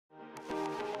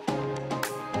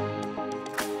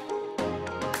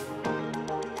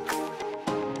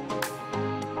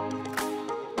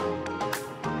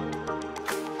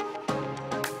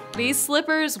These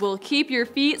slippers will keep your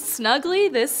feet snugly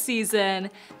this season.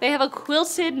 They have a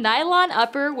quilted nylon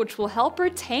upper which will help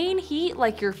retain heat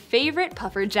like your favorite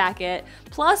puffer jacket.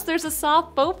 Plus there's a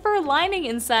soft faux fur lining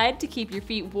inside to keep your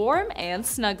feet warm and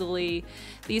snuggly.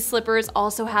 These slippers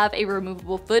also have a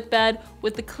removable footbed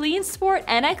with the Cleansport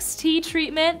NXT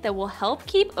treatment that will help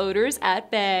keep odors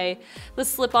at bay. The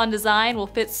slip-on design will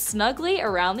fit snugly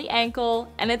around the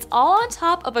ankle, and it's all on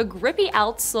top of a grippy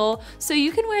outsole, so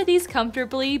you can wear these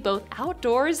comfortably both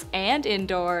outdoors and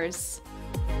indoors.